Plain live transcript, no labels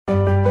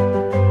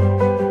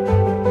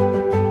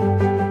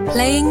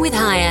Playing with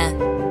Hire,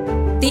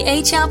 the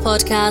HR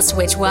podcast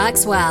which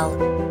works well.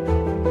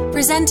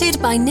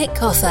 Presented by Nick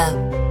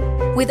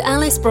Coffer, with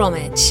Alice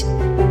Bromwich.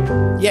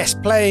 Yes,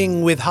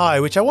 Playing with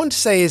Hire, which I want to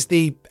say is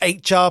the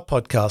HR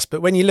podcast,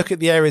 but when you look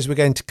at the areas we're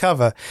going to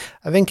cover,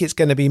 I think it's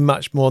going to be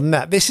much more than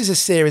that. This is a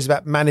series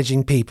about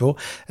managing people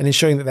and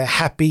ensuring that they're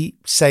happy,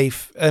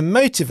 safe and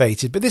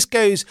motivated. But this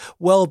goes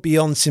well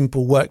beyond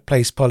simple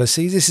workplace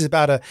policies. This is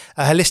about a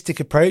holistic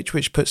approach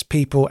which puts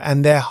people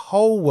and their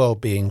whole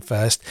well-being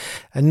first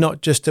and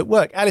not just at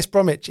work. Alice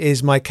Bromwich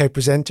is my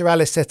co-presenter.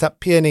 Alice set up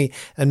Peony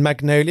and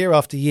Magnolia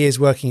after years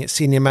working at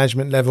senior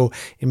management level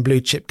in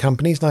blue chip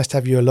companies. Nice to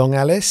have you along,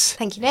 Alice.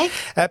 Thank you, Nick.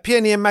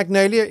 Peony and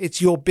Magnolia,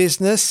 it's your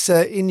business.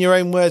 In your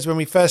own words, when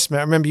we first met,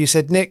 I remember you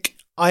said, Nick,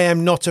 I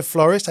am not a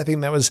florist. I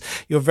think that was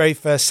your very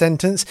first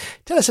sentence.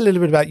 Tell us a little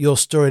bit about your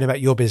story and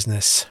about your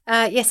business.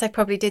 Yes, I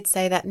probably did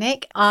say that,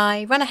 Nick.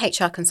 I run a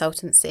HR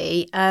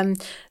consultancy.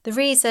 The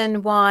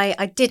reason why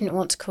I didn't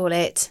want to call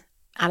it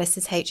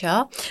Alice's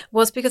HR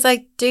was because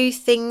I do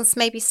things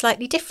maybe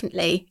slightly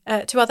differently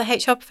to other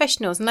HR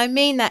professionals. And I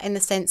mean that in the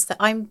sense that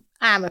I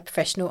am a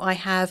professional. I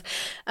have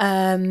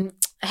a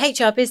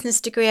HR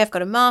business degree. I've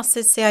got a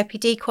master's,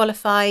 CIPD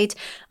qualified.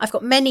 I've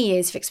got many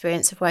years of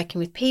experience of working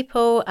with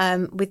people,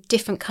 with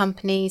different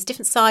companies,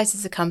 different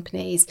sizes of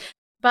companies.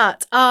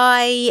 But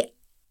I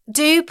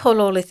do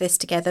pull all of this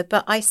together,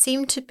 but I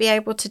seem to be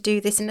able to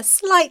do this in a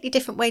slightly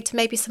different way to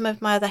maybe some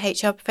of my other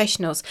HR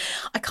professionals.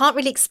 I can't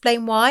really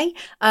explain why,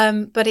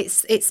 but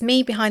it's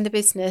me behind the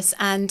business,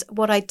 and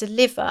what I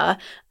deliver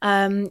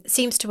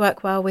seems to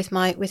work well with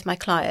my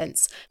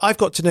clients. I've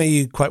got to know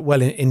you quite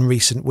well in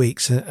recent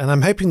weeks, and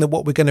I'm hoping that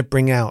what we're going to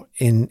bring out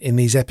in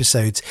these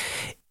episodes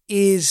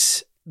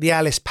is the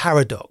Alice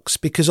paradox,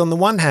 because on the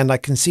one hand, I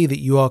can see that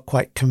you are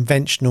quite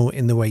conventional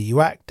in the way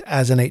you act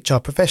as an HR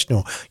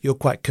professional. You're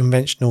quite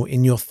conventional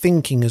in your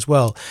thinking as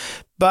well.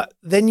 But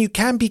then you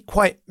can be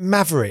quite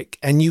maverick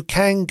and you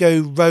can go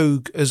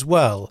rogue as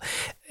well.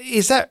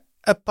 Is that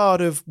a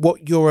part of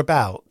what you're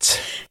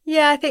about?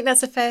 Yeah, I think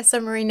that's a fair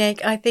summary,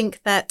 Nick. I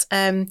think that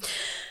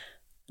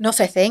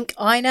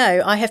I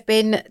know I have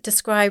been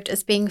described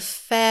as being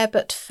fair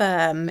but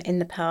firm in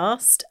the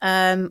past.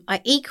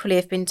 I equally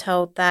have been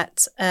told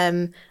that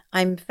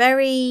I'm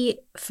very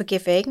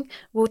forgiving,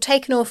 will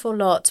take an awful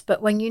lot,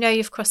 but when you know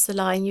you've crossed the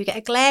line, you get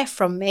a glare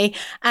from me.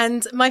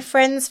 And my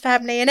friends,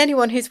 family, and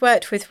anyone who's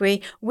worked with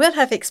me will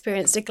have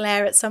experienced a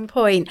glare at some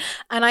point.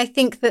 And I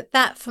think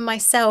that for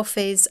myself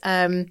is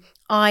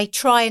I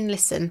try and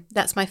listen.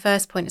 That's my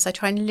first point, is I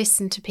try and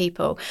listen to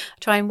people,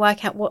 try and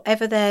work out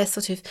whatever their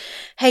sort of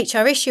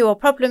HR issue or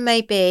problem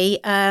may be.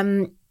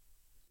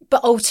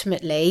 But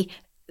ultimately,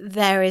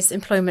 there is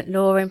employment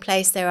law in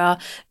place. There are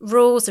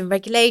rules and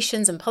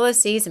regulations and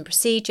policies and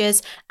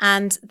procedures.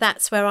 And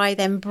that's where I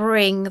then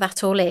bring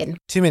that all in.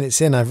 2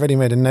 minutes in, I've already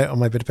made a note on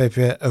my bit of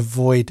paper,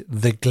 avoid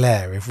the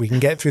glare. If we can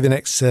get through the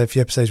next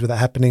few episodes without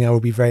happening, I will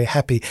be very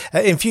happy.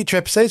 In future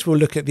episodes, we'll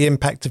look at the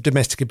impact of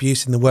domestic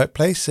abuse in the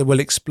workplace. So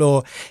we'll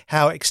explore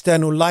how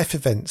external life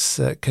events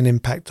can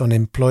impact on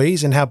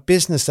employees and how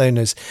business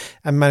owners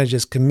and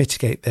managers can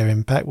mitigate their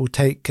impact. We'll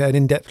take an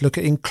in-depth look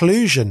at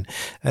inclusion.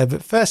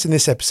 But first in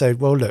this episode,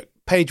 well, look,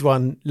 page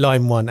 1,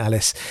 line 1,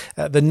 Alice,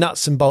 the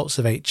nuts and bolts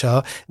of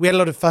HR. We had a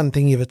lot of fun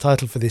thinking of a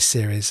title for this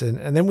series.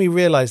 And then we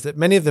realised that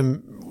many of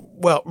them,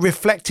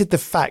 reflected the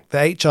fact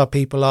that HR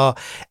people are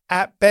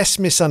at best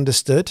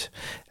misunderstood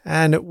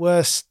and at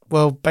worst,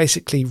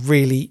 basically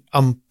really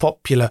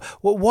unpopular.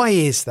 Well, why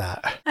is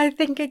that? I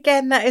think,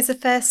 again, that is a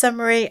fair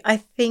summary. I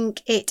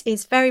think it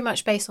is very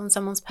much based on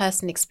someone's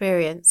personal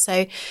experience.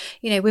 So,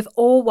 we've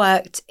all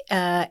worked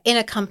in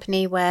a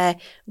company where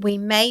we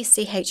may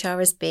see HR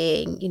as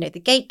being,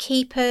 the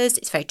gatekeepers.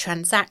 It's very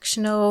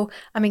transactional.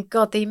 I mean,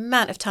 God, the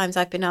amount of times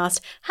I've been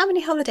asked, how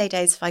many holiday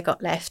days have I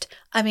got left?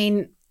 I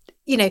mean,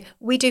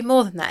 we do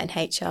more than that in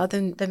HR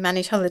than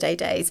manage holiday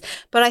days.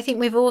 But I think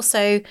we've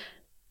also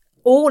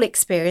all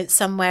experienced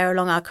somewhere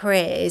along our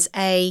careers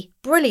a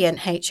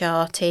brilliant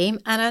HR team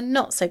and a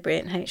not so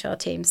brilliant HR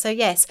team. So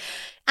yes,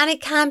 and it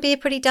can be a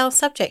pretty dull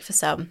subject for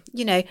some.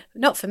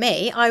 Not for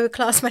me. I would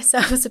class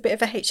myself as a bit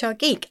of a HR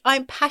geek.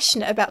 I'm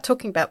passionate about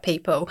talking about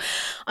people.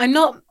 I'm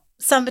not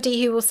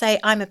somebody who will say,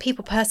 I'm a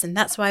people person,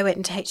 that's why I went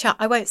into HR.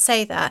 I won't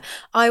say that.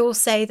 I will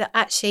say that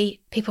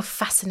actually people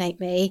fascinate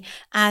me.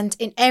 And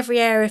in every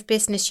area of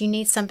business, you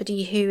need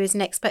somebody who is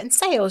an expert in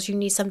sales. You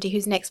need somebody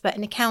who's an expert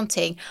in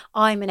accounting.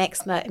 I'm an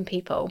expert in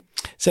people.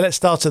 So let's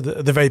start at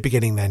the very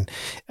beginning then.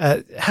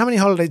 How many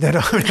holidays?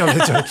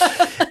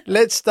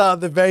 Let's start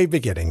at the very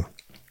beginning.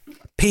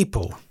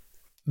 People,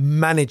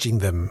 managing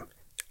them.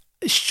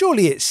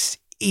 Surely it's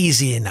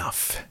easy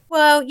enough.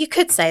 Well, you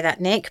could say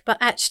that, Nick, but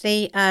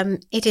actually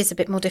it is a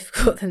bit more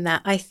difficult than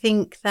that. I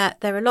think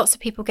that there are lots of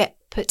people get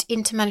put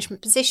into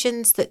management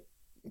positions that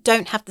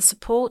don't have the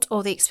support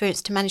or the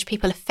experience to manage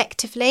people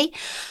effectively.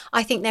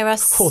 I think there are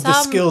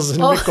the skills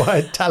and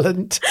required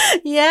talent.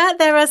 Yeah,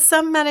 there are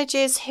some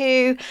managers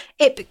who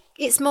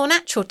it's more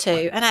natural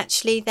to, and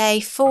actually they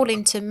fall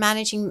into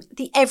managing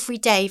the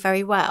everyday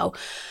very well.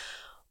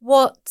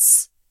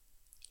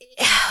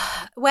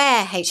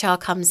 where HR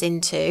comes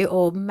into,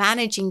 or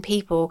managing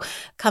people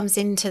comes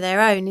into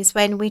their own, is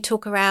when we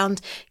talk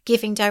around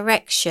giving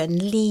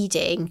direction,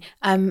 leading,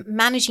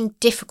 managing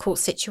difficult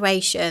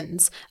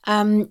situations.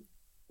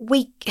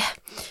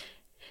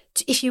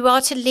 If you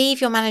are to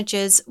leave your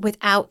managers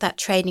without that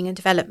training and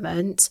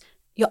development,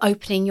 you're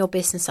opening your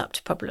business up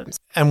to problems.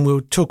 And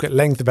we'll talk at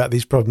length about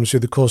these problems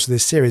through the course of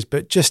this series.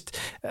 But just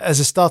as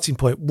a starting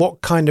point,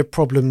 what kind of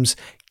problems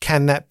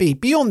can that be,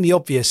 beyond the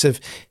obvious of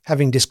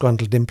having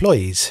disgruntled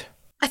employees?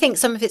 I think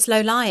some of it's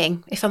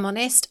low-lying, if I'm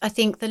honest. I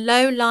think the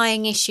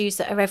low-lying issues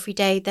that are every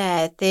day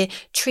there, the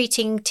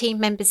treating team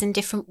members in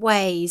different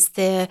ways,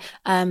 the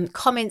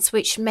comments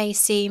which may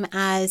seem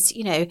as,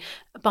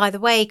 by the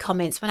way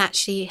comments when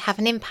actually have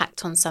an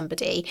impact on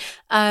somebody.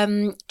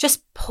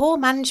 Just poor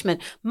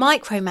management,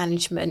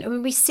 micromanagement. I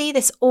mean, we see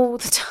this all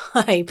the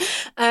time.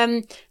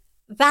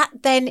 That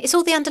then, it's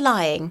all the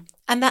underlying.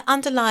 And that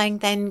underlying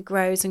then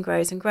grows and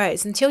grows and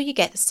grows until you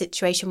get a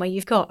situation where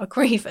you've got a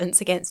grievance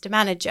against a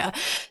manager.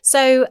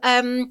 So,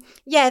 it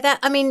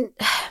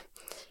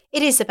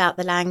is about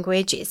the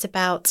language. It's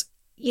about,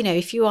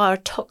 if you are a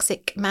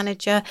toxic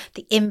manager,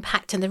 the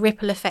impact and the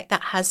ripple effect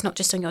that has not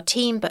just on your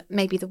team, but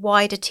maybe the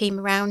wider team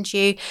around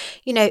you,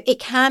 it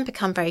can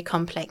become very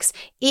complex.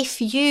 If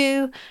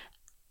you,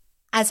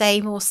 as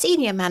a more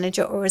senior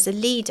manager or as a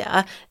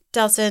leader,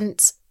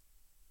 doesn't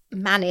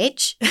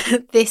manage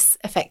this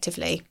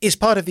effectively. Is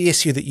part of the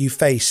issue that you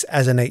face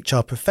as an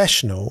HR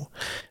professional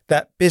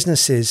that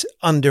businesses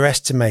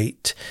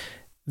underestimate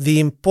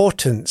the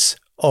importance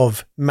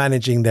of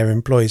managing their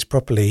employees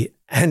properly,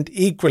 and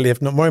equally,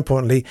 if not more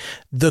importantly,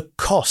 the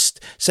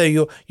cost? So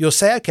you'll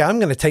say, okay, I'm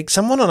going to take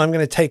someone on, I'm going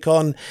to take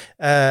on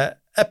a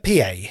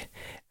PA.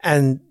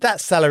 And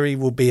that salary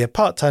will be a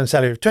part-time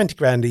salary of 20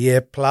 grand a year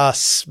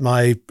plus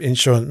my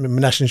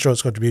national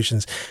insurance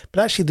contributions.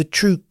 But actually the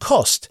true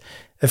cost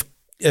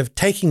of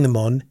taking them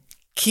on,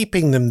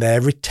 keeping them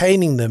there,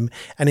 retaining them,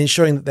 and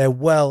ensuring that they're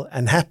well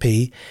and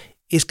happy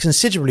is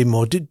considerably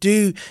more.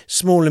 Do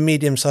small and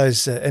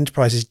medium-sized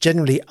enterprises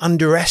generally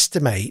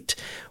underestimate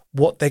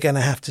what they're going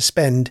to have to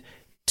spend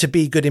to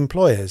be good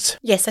employers?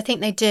 Yes, I think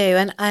they do.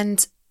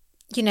 And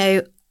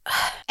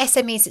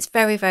SMEs, it's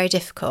very, very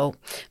difficult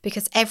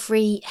because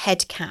every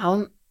head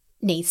count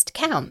needs to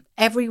count.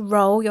 Every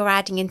role you're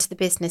adding into the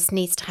business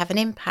needs to have an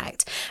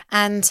impact.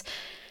 And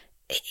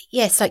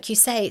yes, like you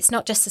say, it's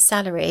not just the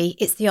salary,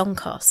 it's the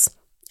on-costs.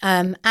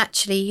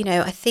 Actually,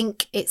 I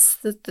think it's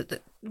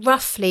the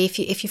roughly,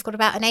 if you've got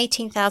about an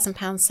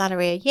 £18,000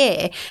 salary a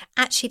year,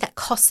 actually that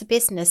costs the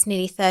business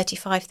nearly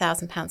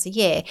 £35,000 a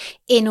year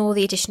in all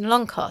the additional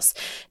on-costs.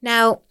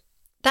 Now,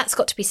 that's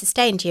got to be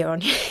sustained year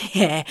on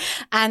year.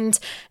 And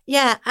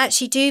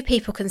actually do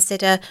people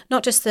consider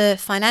not just the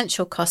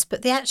financial cost,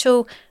 but the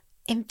actual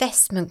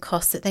investment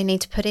costs that they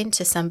need to put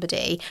into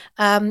somebody?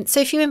 So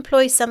if you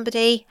employ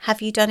somebody,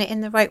 have you done it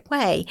in the right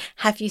way?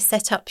 Have you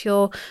set up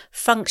your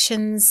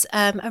functions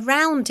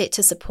around it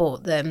to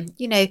support them?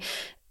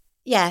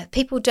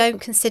 People don't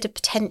consider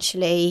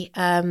potentially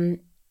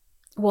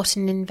what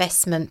an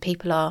investment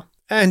people are.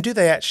 And do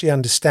they actually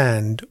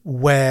understand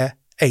where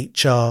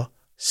HR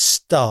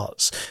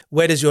starts?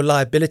 Where does your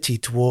liability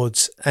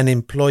towards an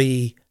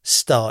employee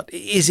start?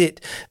 Is it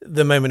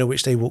the moment at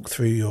which they walk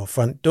through your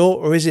front door,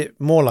 or is it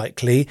more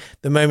likely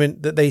the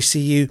moment that they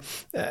see you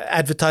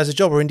advertise a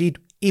job, or indeed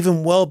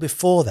even well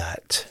before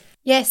that?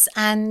 Yes,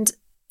 and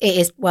it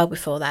is well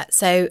before that.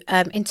 So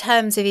in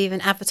terms of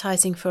even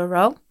advertising for a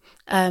role,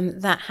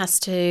 that has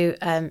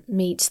to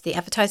meet the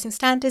advertising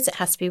standards. It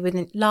has to be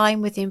within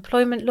line with the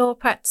employment law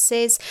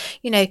practices.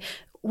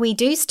 We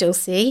do still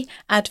see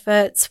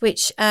adverts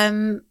which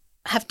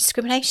have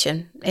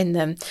discrimination in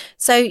them.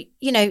 So,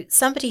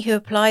 somebody who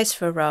applies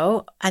for a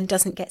role and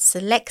doesn't get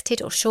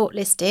selected or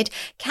shortlisted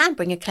can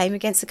bring a claim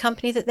against a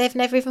company that they've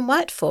never even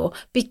worked for,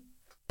 be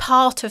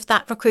part of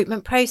that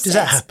recruitment process. Does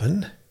that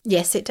happen?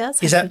 Yes, it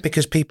does. Is that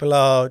because people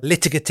are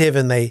litigative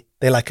and they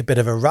like a bit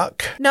of a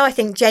ruck? No, I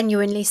think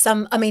genuinely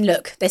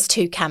look, there's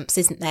two camps,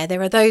 isn't there?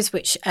 There are those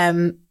which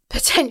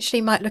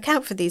potentially might look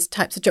out for these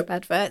types of job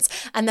adverts,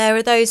 and there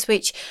are those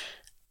which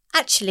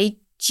actually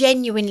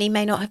genuinely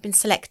may not have been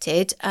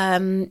selected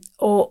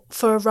or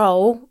for a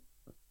role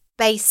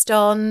based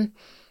on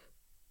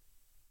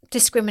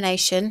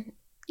discrimination,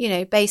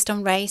 based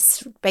on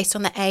race, based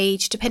on their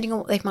age, depending on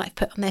what they might have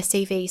put on their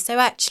CV. So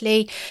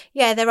actually,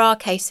 there are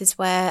cases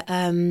where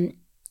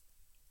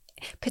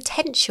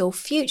potential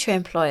future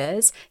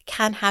employers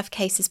can have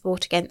cases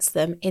brought against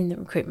them in the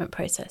recruitment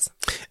process.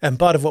 And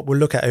part of what we'll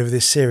look at over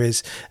this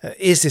series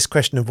is this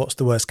question of what's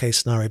the worst case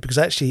scenario, because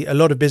actually a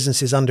lot of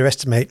businesses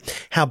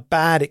underestimate how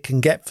bad it can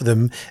get for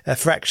them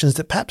for actions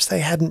that perhaps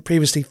they hadn't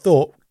previously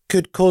thought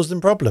could cause them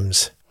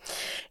problems.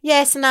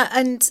 Yes,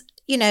 and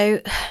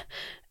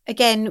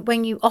again,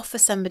 when you offer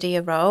somebody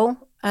a role,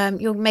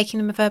 you're making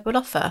them a verbal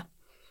offer.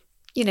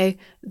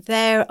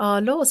 There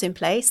are laws in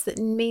place that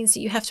means that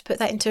you have to put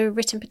that into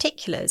written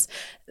particulars.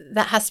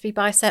 That has to be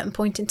by a certain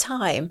point in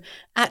time.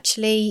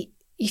 Actually,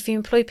 if you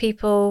employ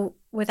people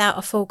without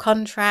a full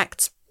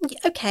contract,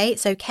 okay,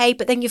 it's okay,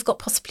 but then you've got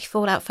possibly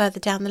fallout further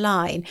down the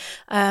line.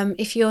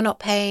 If you're not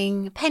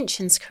paying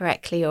pensions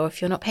correctly, or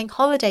if you're not paying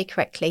holiday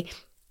correctly,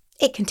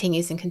 it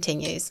continues and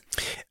continues.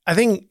 I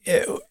think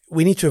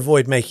we need to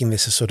avoid making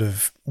this a sort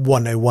of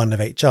 101 of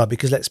HR,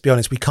 because let's be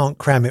honest, we can't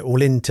cram it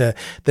all into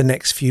the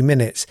next few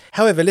minutes.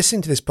 However,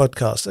 listening to this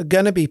podcast are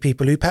going to be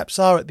people who perhaps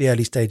are at the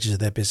early stages of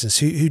their business,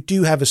 who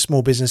do have a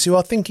small business, who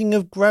are thinking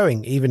of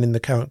growing even in the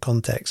current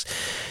context.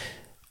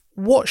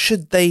 What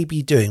should they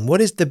be doing?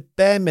 What is the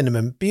bare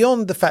minimum,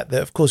 beyond the fact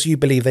that, of course, you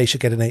believe they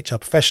should get an HR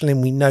professional,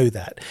 and we know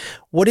that?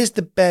 What is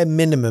the bare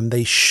minimum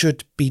they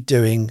should be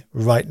doing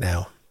right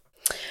now?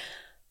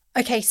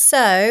 Okay,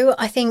 so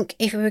I think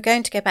if we were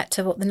going to go back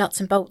to what the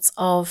nuts and bolts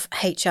of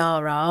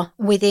HR are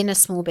within a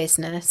small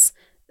business,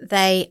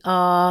 they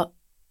are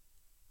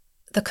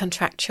the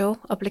contractual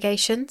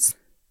obligations.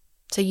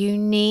 So you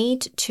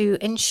need to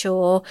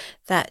ensure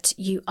that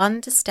you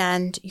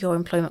understand your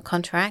employment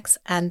contracts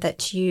and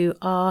that you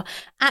are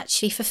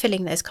actually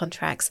fulfilling those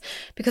contracts,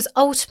 because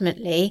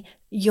ultimately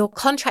your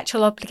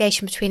contractual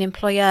obligation between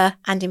employer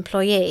and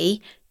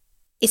employee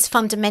is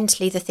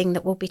fundamentally the thing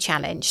that will be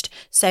challenged.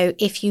 So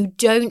if you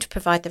don't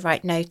provide the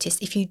right notice,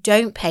 if you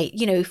don't pay,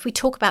 if we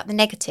talk about the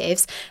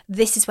negatives,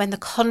 this is when the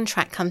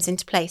contract comes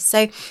into place.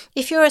 So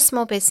if you're a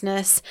small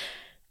business,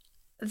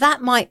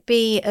 that might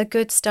be a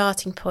good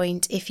starting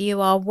point if you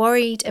are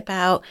worried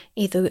about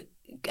either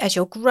as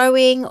you're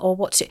growing or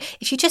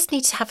if you just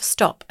need to have a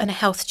stop and a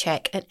health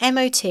check, an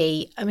MOT.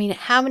 I mean,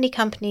 how many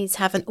companies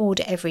have an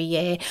audit every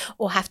year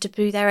or have to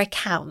do their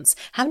accounts?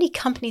 How many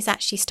companies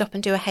actually stop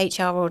and do a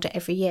HR audit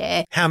every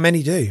year? How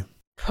many do?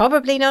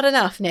 Probably not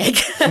enough, Nick,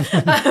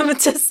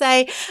 to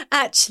say,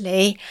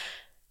 actually,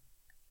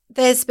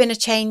 there's been a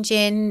change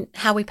in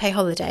how we pay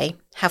holiday.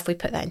 Have we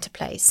put that into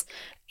place?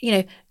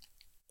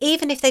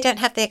 Even if they don't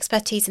have the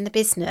expertise in the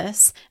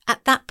business,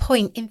 at that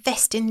point,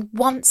 invest in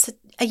once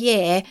a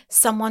year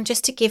someone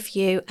just to give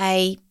you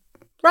a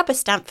rubber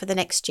stamp for the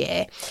next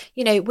year.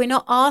 We're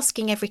not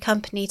asking every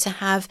company to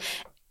have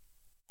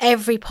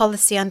every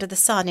policy under the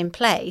sun in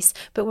place,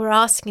 but we're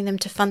asking them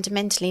to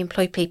fundamentally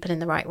employ people in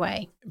the right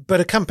way. But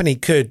a company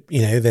could,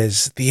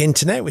 there's the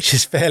internet, which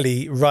is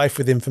fairly rife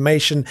with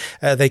information.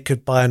 They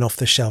could buy an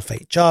off-the-shelf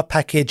HR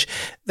package.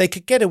 They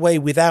could get away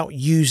without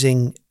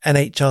using an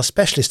HR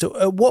specialist.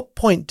 At what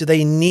point do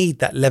they need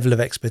that level of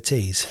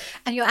expertise?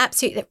 And you're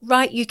absolutely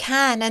right, you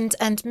can.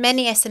 And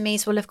many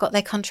SMEs will have got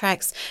their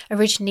contracts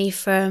originally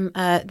from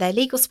their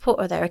legal support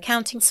or their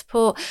accounting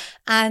support.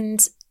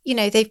 And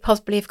they've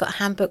possibly got a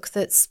handbook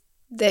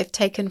they've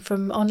taken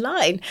from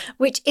online,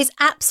 which is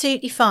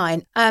absolutely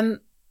fine.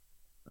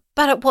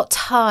 But at what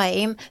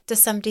time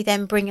does somebody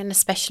then bring in a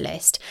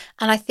specialist?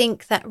 And I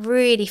think that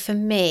really, for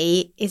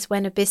me, is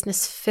when a business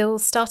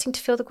starting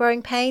to feel the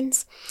growing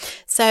pains.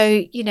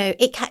 So,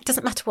 it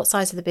doesn't matter what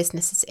size of the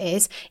business it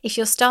is. If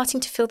you're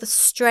starting to feel the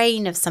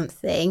strain of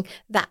something,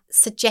 that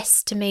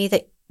suggests to me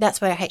that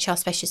that's where a HR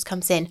specialist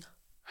comes in.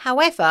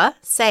 However,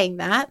 saying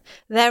that,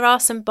 there are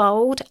some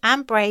bold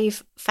and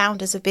brave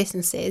founders of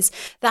businesses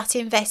that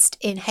invest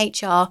in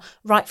HR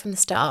right from the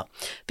start.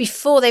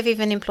 Before they've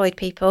even employed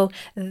people,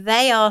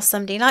 they are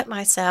somebody like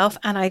myself,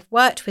 and I've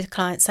worked with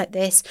clients like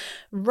this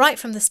right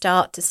from the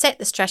start to set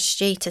the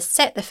strategy, to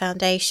set the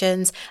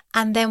foundations,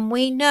 and then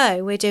we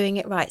know we're doing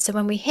it right. So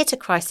when we hit a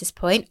crisis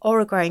point or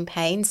a growing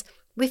pains,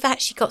 we've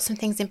actually got some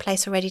things in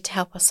place already to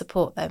help us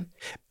support them.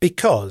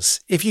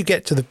 Because if you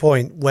get to the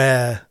point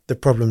where the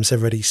problems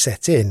have already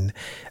set in,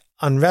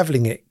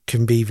 unravelling it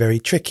can be very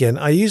tricky. And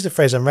I use the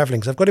phrase unravelling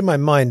because I've got in my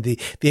mind the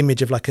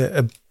image of like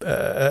a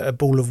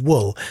ball of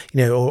wool,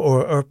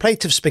 or a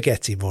plate of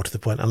spaghetti, more to the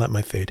point, unlike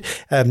my food,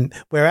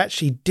 where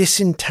actually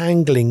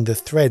disentangling the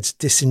threads,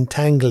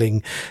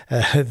 disentangling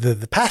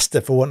the pasta,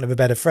 for want of a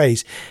better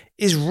phrase,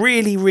 is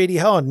really, really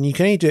hard. And you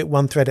can only do it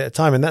one thread at a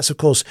time. And that's, of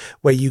course,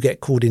 where you get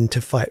called in to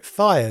fight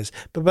fires.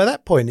 But by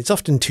that point, it's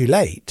often too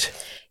late.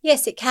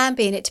 Yes, it can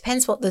be. And it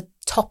depends what the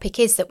topic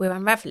is that we're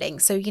unravelling.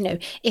 So,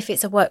 if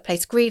it's a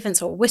workplace grievance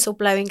or a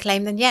whistleblowing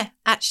claim, then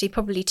actually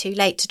probably too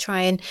late to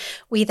try, and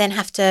we then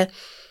have to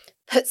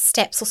put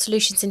steps or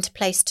solutions into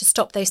place to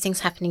stop those things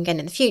happening again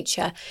in the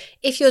future.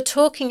 If you're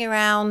talking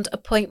around a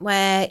point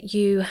where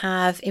you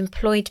have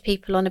employed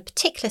people on a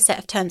particular set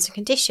of terms and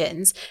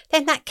conditions,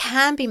 then that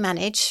can be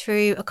managed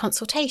through a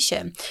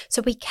consultation.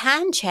 So we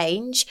can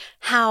change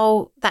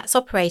how that's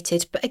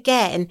operated. But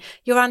again,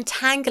 you're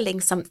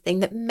untangling something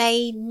that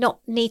may not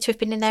need to have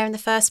been in there in the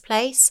first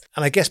place.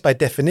 And I guess by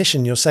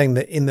definition, you're saying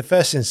that in the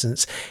first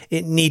instance,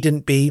 it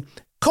needn't be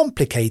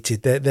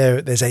complicated.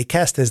 There's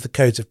ACAS, there's the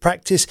codes of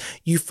practice.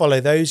 You follow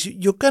those.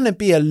 You're going to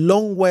be a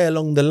long way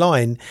along the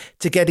line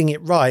to getting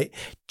it right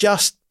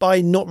just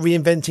by not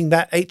reinventing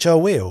that HR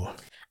wheel.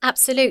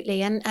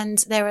 Absolutely. And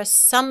there are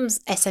some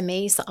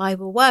SMEs that I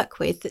will work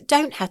with that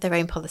don't have their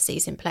own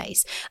policies in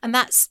place. And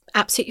that's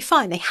absolutely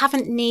fine. They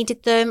haven't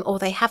needed them, or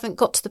they haven't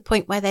got to the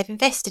point where they've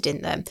invested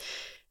in them.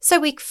 So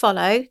we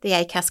follow the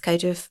ACAS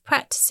code of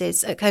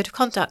practices, code of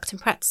conduct and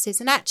practices.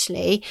 And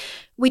actually,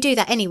 we do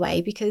that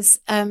anyway, because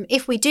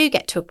if we do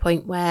get to a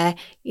point where,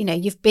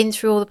 you've been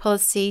through all the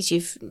policies,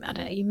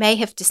 you may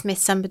have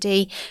dismissed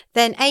somebody,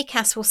 then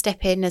ACAS will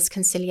step in as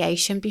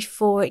conciliation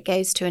before it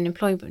goes to an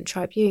employment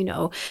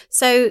tribunal.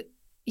 So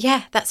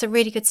yeah, that's a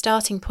really good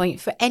starting point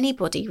for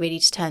anybody really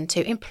to turn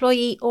to,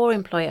 employee or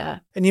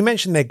employer. And you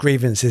mentioned their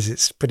grievances.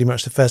 It's pretty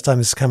much the first time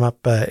it's come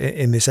up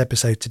in this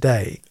episode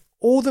today.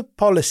 All the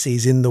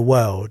policies in the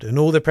world and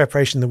all the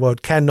preparation in the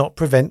world cannot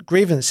prevent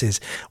grievances,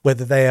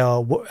 whether they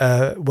are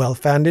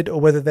well-founded or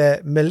whether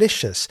they're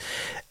malicious.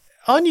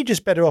 Aren't you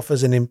just better off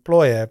as an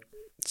employer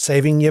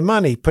saving your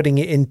money, putting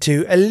it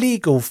into a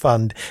legal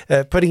fund,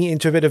 putting it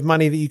into a bit of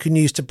money that you can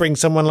use to bring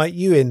someone like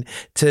you in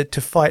to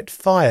fight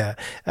fire?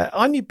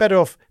 Aren't you better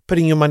off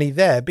putting your money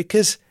there,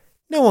 because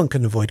no one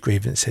can avoid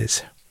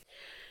grievances?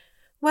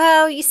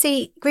 Well, you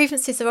see,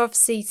 grievances are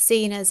obviously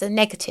seen as a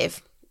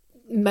negative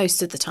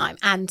most of the time.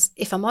 And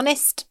if I'm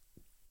honest,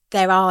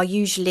 there are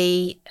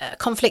usually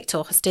conflict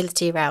or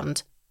hostility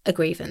around a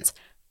grievance.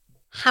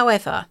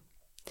 However,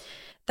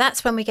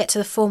 that's when we get to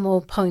the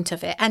formal point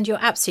of it. And you're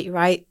absolutely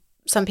right.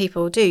 Some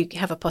people do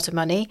have a pot of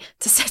money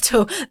to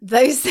settle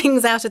those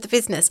things out of the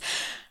business.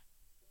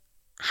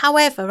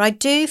 However, I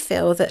do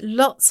feel that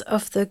lots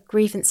of the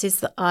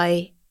grievances that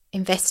I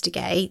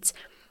investigate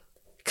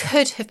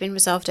could have been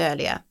resolved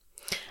earlier.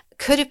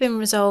 Could have been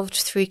resolved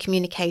through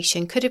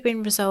communication, could have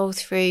been resolved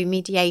through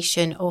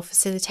mediation or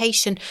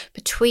facilitation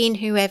between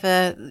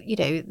whoever,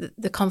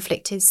 the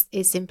conflict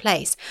is in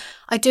place.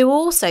 I do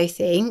also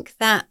think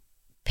that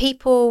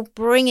people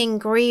bringing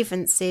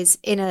grievances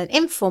in an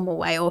informal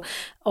way or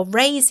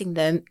raising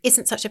them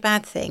isn't such a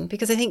bad thing,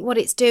 because I think what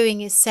it's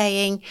doing is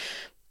saying,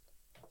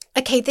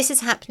 okay, this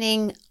is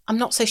happening, I'm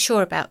not so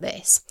sure about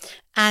this.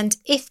 And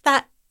if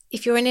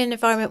you're in an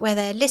environment where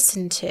they're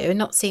listened to and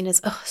not seen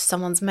as,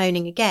 someone's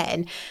moaning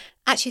again,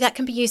 actually that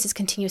can be used as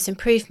continuous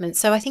improvement.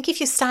 So I think if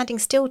you're standing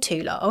still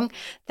too long,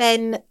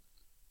 then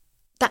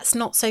that's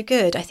not so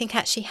good. I think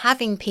actually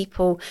having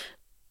people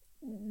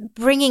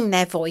bringing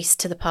their voice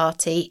to the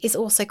party is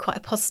also quite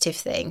a positive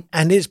thing.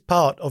 And it's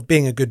part of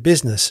being a good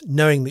business,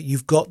 knowing that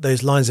you've got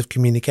those lines of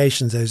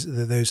communications,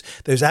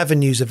 those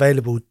avenues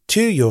available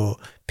to your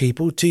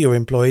people, to your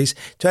employees,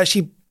 to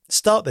actually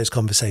start those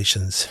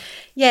conversations.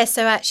 Yeah,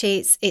 so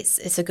actually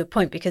it's a good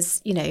point,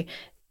 because,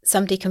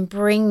 somebody can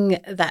bring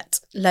that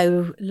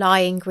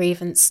low-lying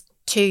grievance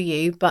to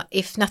you, but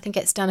if nothing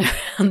gets done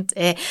around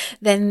it,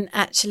 then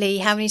actually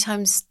how many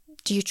times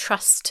do you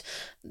trust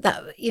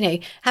that,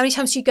 how many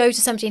times do you go to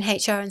somebody in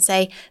HR and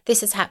say,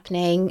 this is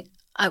happening,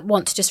 I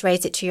want to just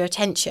raise it to your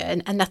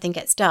attention, and nothing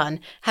gets done?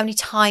 How many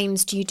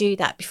times do you do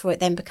that before it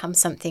then becomes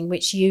something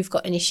which you've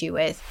got an issue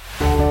with?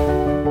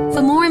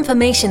 For more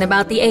information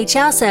about the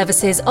HR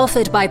services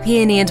offered by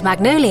Peony &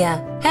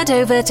 Magnolia, head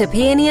over to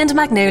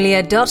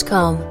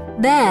peonyandmagnolia.com.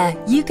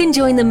 There, you can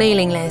join the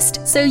mailing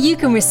list so you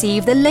can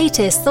receive the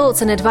latest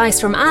thoughts and advice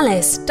from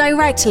Alice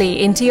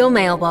directly into your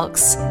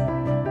mailbox.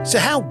 So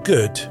how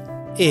good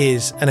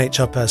is an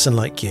HR person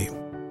like you?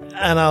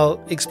 And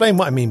I'll explain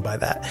what I mean by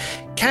that.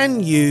 Can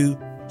you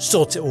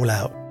sort it all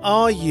out?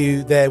 Are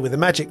you there with a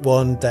magic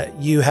wand that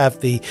you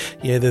have the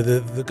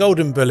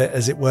golden bullet,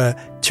 as it were,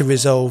 to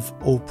resolve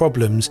all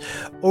problems?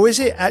 Or is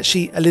it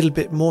actually a little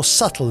bit more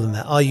subtle than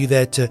that? Are you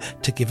there to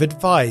give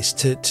advice,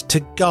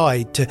 to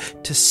guide,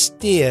 to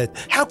steer?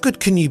 How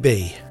good can you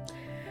be?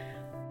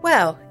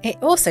 Well,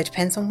 it also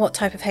depends on what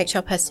type of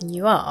HR person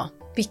you are,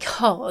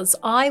 because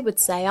I would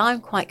say I'm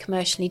quite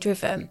commercially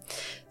driven.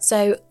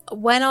 So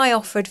when I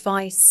offer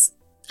advice,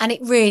 and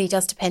it really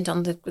does depend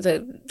on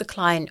the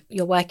client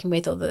you're working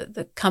with or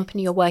the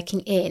company you're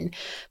working in.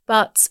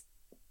 But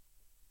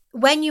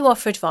when you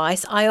offer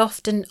advice, I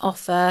often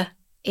offer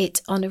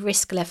it on a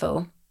risk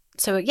level.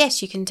 So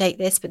yes, you can take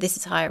this, but this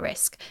is higher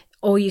risk,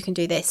 or you can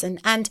do this.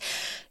 And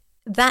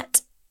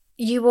that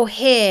you will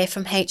hear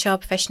from HR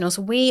professionals.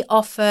 We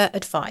offer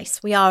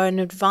advice. We are an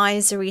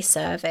advisory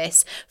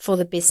service for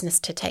the business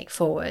to take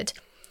forward.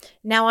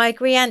 Now, I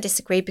agree and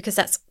disagree, because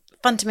that's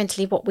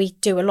fundamentally what we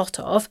do a lot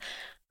of.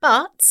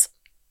 But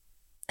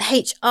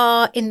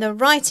HR in the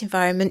right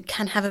environment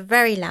can have a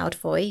very loud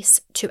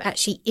voice to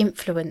actually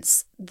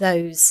influence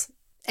those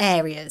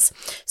areas.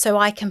 So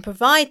I can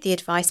provide the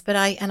advice, but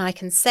I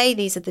can say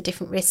these are the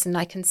different risks, and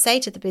I can say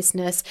to the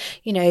business,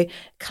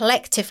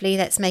 collectively,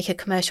 let's make a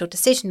commercial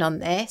decision on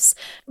this.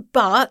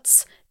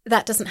 But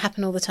that doesn't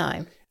happen all the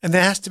time. And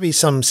there has to be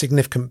some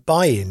significant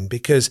buy-in,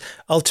 because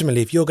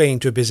ultimately, if you're going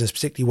into a business,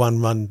 particularly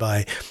one run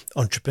by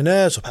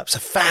entrepreneurs or perhaps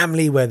a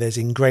family where there's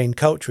ingrained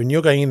culture, and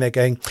you're going in there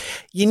going,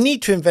 you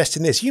need to invest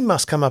in this, you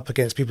must come up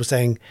against people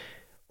saying,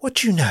 what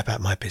do you know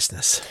about my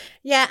business?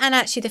 Yeah, and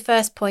actually the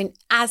first point,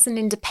 as an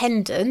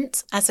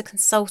independent, as a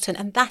consultant,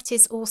 and that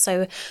is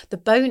also the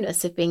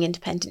bonus of being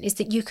independent, is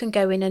that you can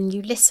go in and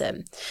you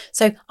listen.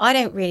 So I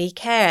don't really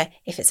care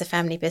if it's a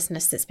family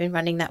business that's been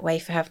running that way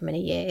for however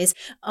many years.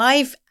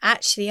 I've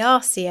actually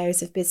asked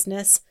CEOs of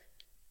business,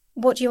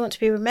 what do you want to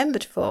be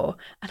remembered for?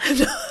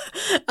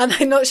 And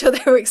I'm not sure they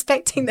were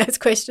expecting those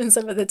questions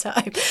some of the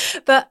time.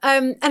 But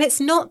and it's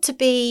not to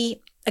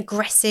be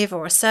aggressive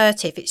or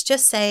assertive. It's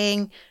just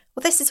saying,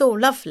 well, this is all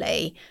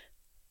lovely,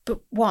 but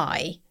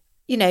why?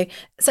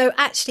 So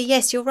actually,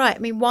 yes, you're right. I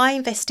mean, why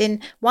invest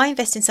in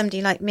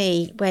somebody like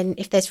me when,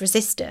 if there's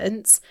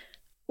resistance?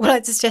 Well,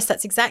 I'd suggest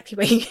that's exactly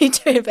where you need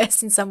to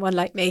invest in someone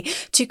like me,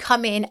 to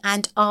come in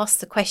and ask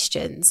the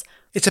questions.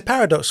 It's a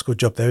paradoxical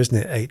job though, isn't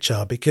it,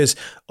 HR? Because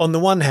on the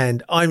one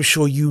hand, I'm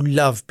sure you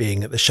love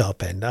being at the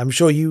sharp end. I'm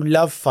sure you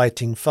love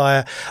fighting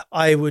fire.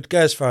 I would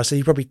go as far as say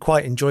you probably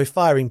quite enjoy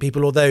firing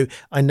people, although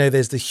I know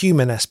there's the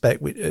human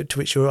aspect to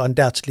which you're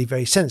undoubtedly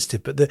very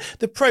sensitive. But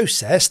the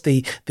process,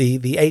 the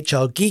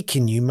HR geek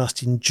in you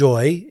must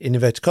enjoy, in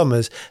inverted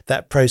commas,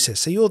 that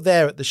process. So you're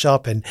there at the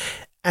sharp end.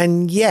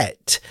 And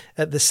yet,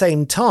 at the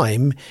same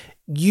time,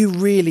 you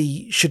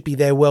really should be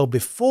there well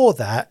before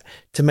that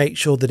to make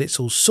sure that it's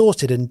all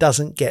sorted and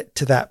doesn't get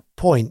to that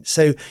point.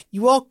 So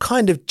you are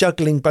kind of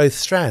juggling both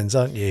strands,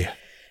 aren't you?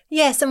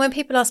 Yes. And when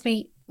people ask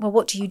me, well,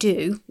 what do you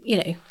do?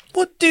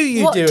 What do you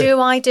do? What do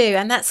I do?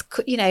 And that's,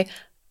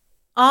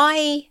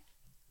 I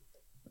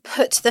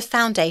put the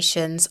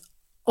foundations,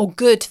 or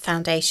good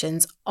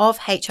foundations, of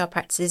HR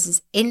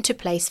practices into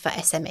place for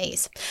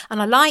SMEs.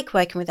 And I like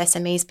working with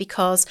SMEs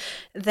because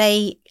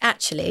they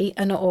actually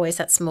are not always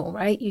that small,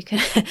 right?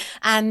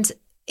 And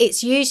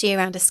it's usually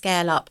around a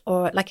scale up,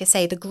 or like I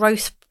say, the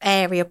growth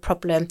area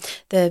problem,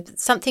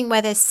 something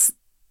where there's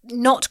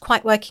not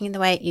quite working in the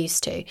way it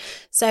used to.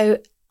 So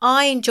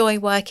I enjoy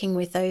working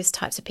with those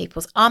types of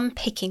people,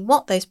 unpicking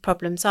what those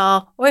problems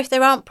are, or if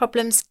there aren't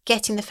problems,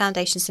 getting the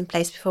foundations in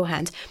place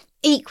beforehand.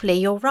 Equally,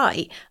 you're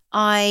right.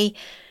 I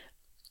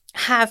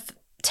have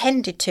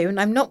tended to, and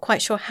I'm not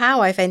quite sure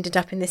how I've ended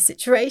up in this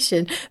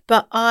situation,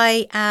 but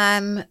I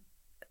am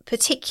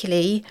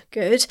particularly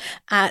good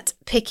at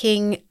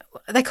picking,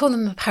 they call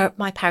them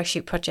my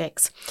parachute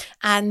projects.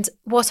 And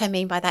what I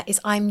mean by that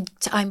is I'm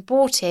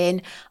brought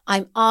in,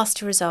 I'm asked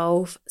to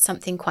resolve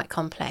something quite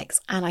complex,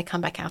 and I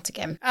come back out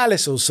again.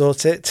 Alice will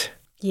sort it.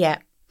 Yeah.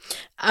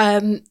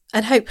 And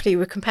hopefully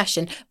with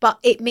compassion. But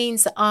it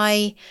means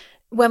that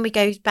when we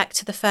go back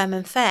to the firm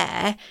and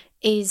fair,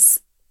 is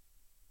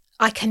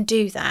I can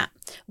do that,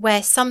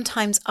 where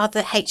sometimes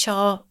other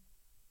HR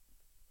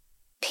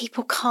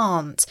people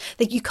can't.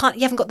 That you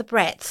haven't got the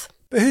breadth.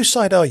 But whose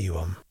side are you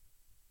on?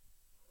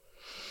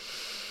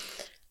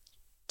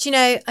 Do you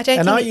know, I don't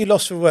And think... are you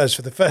lost for words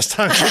for the first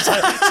time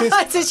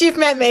since you've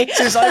met me?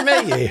 Since I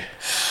met you.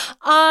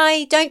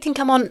 I don't think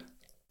I'm on...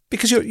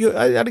 Because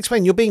I'll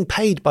explain, you're being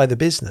paid by the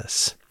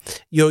business.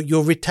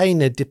 Your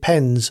retainer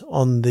depends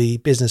on the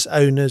business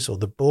owners or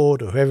the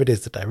board or whoever it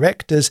is, the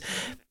directors,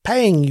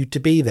 paying you to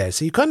be there.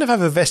 So you kind of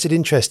have a vested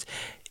interest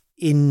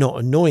in not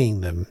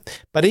annoying them.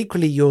 But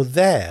equally, you're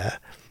there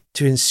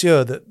to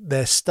ensure that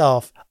their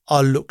staff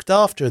are looked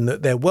after and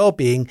that their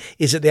well-being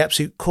is at the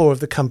absolute core of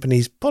the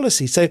company's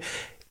policy. So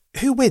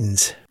who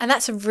wins? And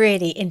that's a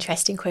really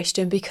interesting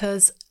question,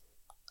 because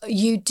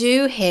you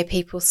do hear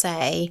people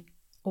say,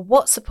 well,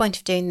 what's the point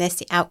of doing this?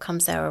 The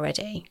outcome's there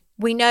already.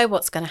 We know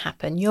what's going to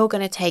happen. You're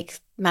going to take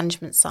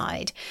management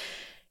side.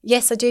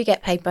 Yes, I do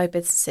get paid by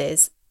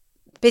businesses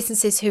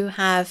who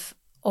have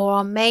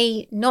or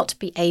may not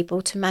be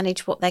able to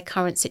manage what their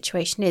current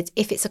situation is.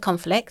 If it's a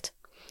conflict,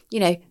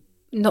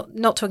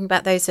 not talking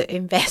about those that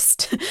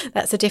invest,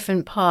 that's a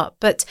different part.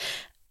 But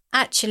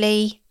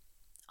actually,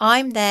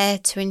 I'm there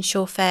to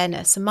ensure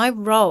fairness. And my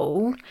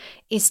role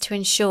is to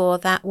ensure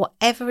that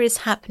whatever is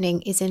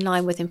happening is in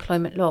line with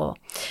employment law.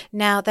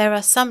 Now, there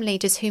are some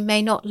leaders who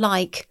may not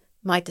like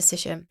my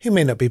decision. Who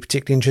may not be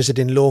particularly interested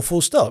in law, full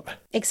stop.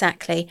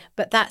 Exactly.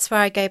 But that's where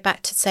I go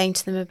back to saying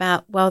to them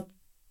about, well,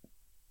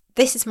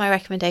 this is my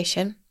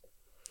recommendation.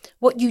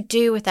 What you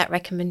do with that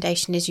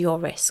recommendation is your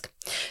risk.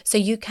 So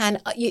you can,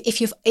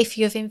 if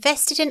you've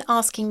invested in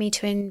asking me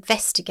to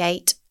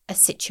investigate a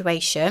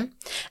situation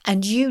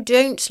and you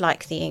don't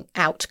like the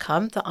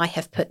outcome that I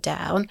have put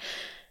down,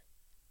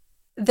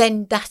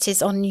 then that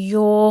is on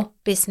your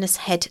business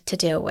head to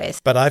deal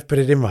with. But I've put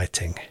it in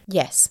writing.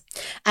 Yes.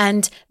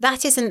 And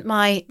that isn't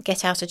my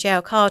get out of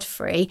jail card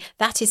free.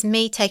 That is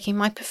me taking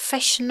my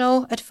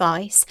professional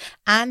advice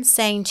and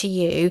saying to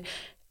you,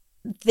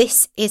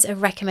 this is a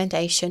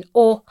recommendation,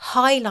 or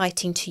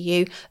highlighting to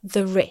you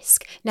the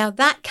risk. Now,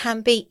 that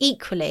can be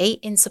equally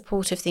in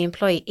support of the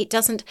employee.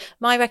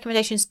 My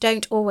recommendations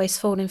don't always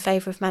fall in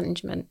favour of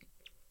management,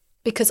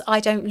 because I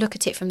don't look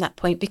at it from that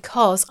point,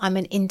 because I'm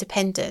an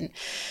independent.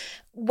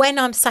 When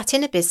I'm sat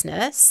in a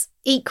business,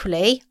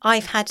 equally,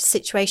 I've had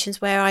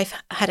situations where I've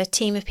had a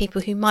team of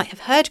people who might have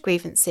heard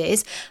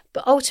grievances,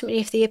 but ultimately,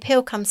 if the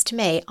appeal comes to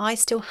me, I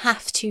still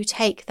have to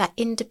take that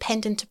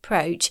independent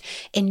approach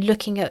in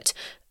looking at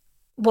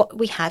what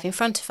we have in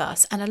front of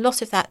us. And a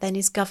lot of that then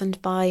is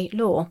governed by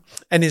law.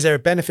 And is there a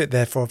benefit,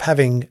 therefore, of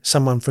having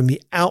someone from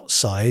the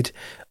outside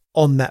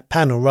on that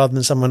panel rather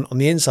than someone on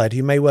the inside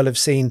who may well have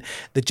seen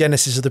the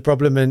genesis of the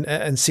problem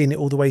and seen it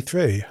all the way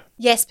through?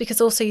 Yes,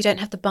 because also you don't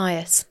have the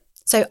bias.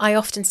 So I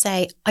often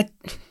say,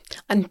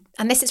 And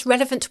unless it's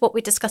relevant to what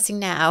we're discussing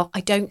now,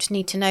 I don't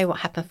need to know what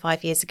happened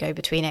 5 years ago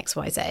between X,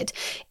 Y, Z.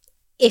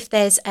 If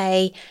there's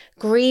a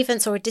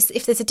grievance or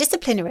if there's a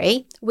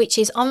disciplinary which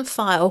is on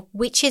file,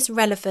 which is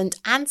relevant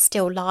and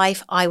still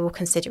live, I will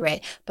consider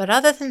it. But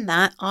other than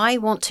that, I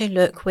want to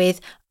look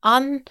with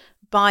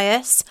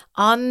unbiased,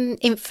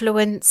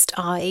 uninfluenced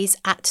eyes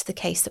at the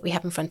case that we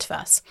have in front of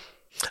us.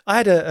 I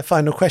had a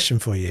final question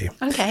for you.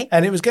 Okay.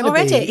 And it was going to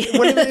Already? be,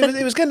 well,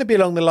 it was going to be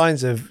along the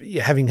lines of,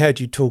 having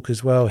heard you talk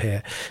as well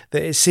here,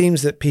 that it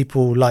seems that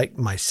people like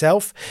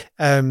myself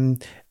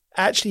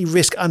actually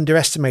risk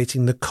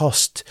underestimating the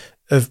cost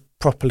of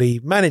properly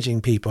managing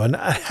people. And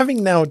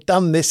having now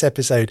done this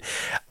episode,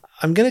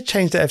 I'm going to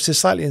change that episode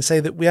slightly and say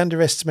that we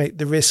underestimate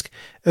the risk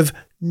of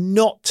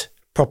not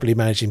properly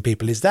managing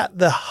people. Is that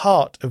the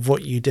heart of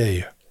what you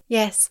do?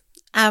 Yes.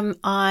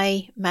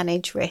 I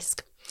manage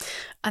risk.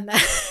 And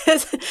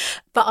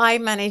but I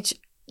manage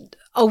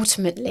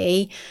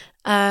ultimately,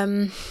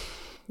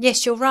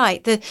 yes, you're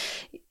right.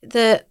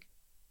 The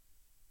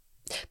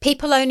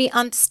people only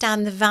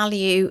understand the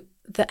value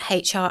that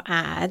HR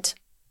add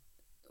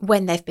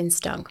when they've been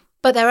stung.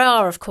 But there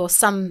are, of course,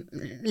 some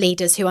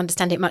leaders who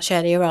understand it much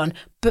earlier on,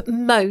 but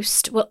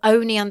most will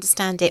only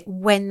understand it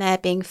when they're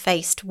being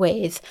faced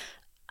with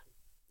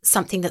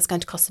something that's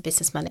going to cost the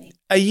business money.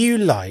 Are you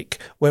like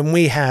when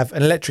we have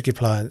an electric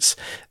appliance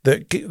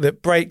that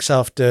breaks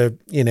after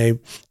 2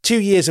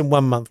 years and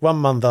 1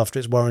 month after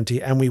its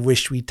warranty, and we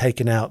wish we'd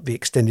taken out the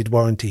extended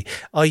warranty?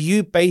 Are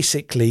you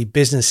basically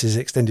business's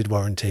extended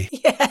warranty?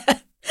 Yeah.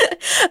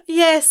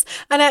 Yes.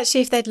 And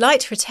actually, if they'd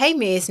like to retain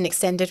me as an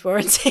extended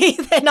warranty,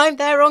 then I'm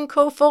there on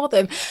call for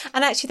them.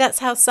 And actually, that's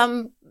how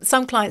some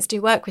clients do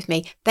work with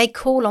me. They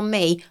call on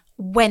me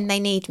when they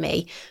need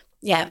me.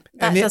 Yeah,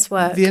 that does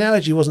work. The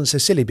analogy wasn't so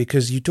silly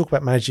because you talk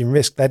about managing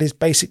risk. That is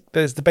basic.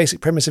 That's the basic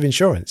premise of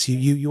insurance.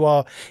 You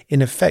are,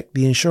 in effect,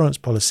 the insurance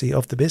policy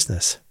of the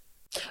business.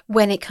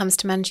 When it comes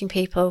to managing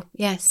people,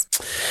 yes.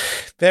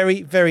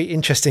 Very, very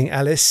interesting,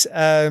 Alice.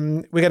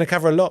 We're going to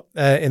cover a lot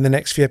in the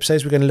next few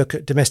episodes. We're going to look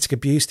at domestic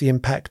abuse, the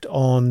impact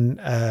on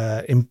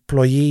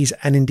employees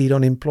and indeed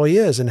on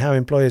employers, and how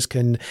employers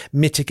can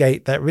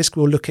mitigate that risk.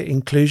 We'll look at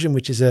inclusion,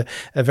 which is a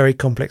very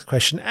complex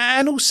question,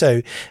 and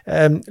also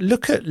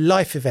look at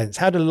life events.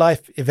 How do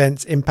life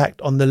events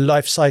impact on the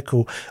life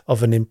cycle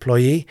of an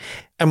employee?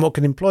 And what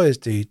can employers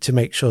do to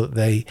make sure that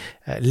they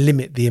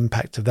limit the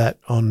impact of that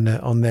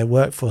on their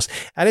workforce?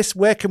 Alice,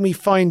 where can we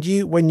find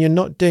you when you're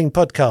not doing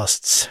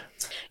podcasts?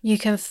 You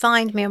can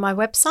find me on my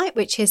website,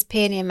 which is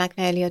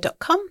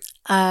peonyandmagnolia.com.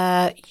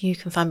 You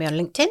can find me on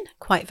LinkedIn,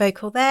 quite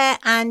vocal there,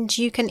 and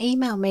you can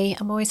email me.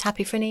 I'm always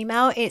happy for an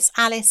email. It's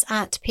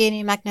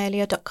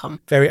alice@peonyandmagnolia.com.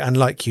 Very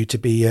unlike you to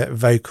be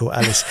vocal,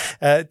 Alice.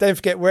 Don't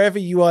forget, wherever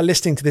you are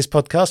listening to this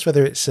podcast,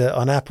 whether it's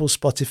on Apple,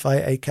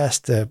 Spotify,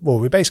 Acast,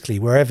 we're basically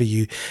wherever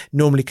you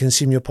normally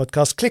consume your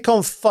podcast, click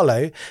on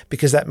follow,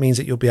 because that means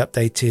that you'll be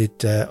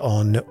updated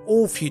on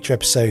all future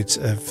episodes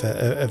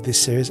of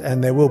this series,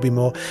 and there will be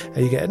more.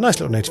 You get a nice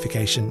little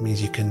notification. It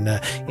means you can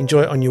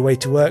enjoy it on your way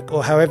to work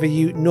or however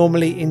you normally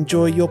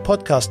enjoy your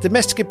podcast.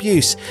 Domestic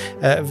abuse,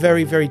 a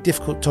very, very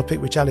difficult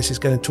topic, which Alice is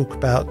going to talk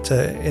about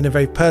in a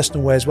very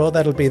personal way as well.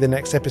 That'll be the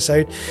next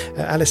episode.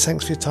 Alice,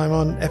 thanks for your time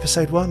on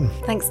episode 1.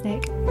 Thanks,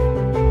 Nick.